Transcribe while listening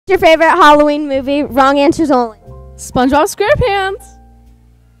Your favorite Halloween movie? Wrong answers only. SpongeBob SquarePants.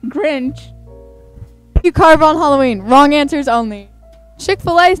 Grinch. You carve on Halloween. Wrong answers only.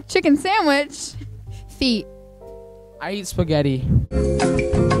 Chick-fil-A chicken sandwich. Feet. I eat spaghetti.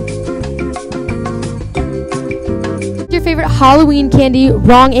 Your favorite Halloween candy?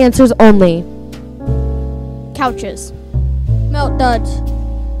 Wrong answers only. Couches. Milk duds.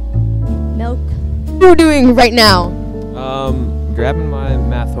 Milk. What are you doing right now? Grabbing my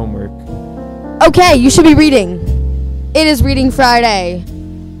math homework. Okay, you should be reading. It is Reading Friday.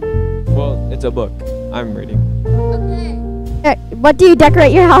 Well, it's a book. I'm reading. What do you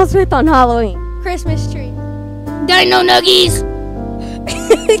decorate your house with on Halloween? Christmas tree. Dino Nuggies.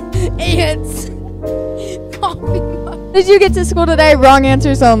 Ants. Did you get to school today? Wrong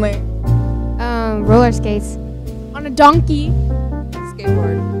answers only. Roller skates. On a donkey.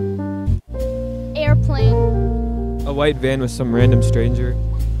 Skateboard. Airplane. A white van with some random stranger.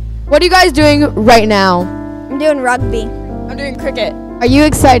 What are you guys doing right now? I'm doing rugby. I'm doing cricket. Are you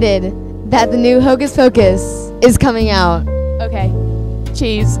excited that the new Hocus Pocus is coming out? Okay.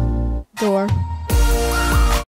 Cheese. Door.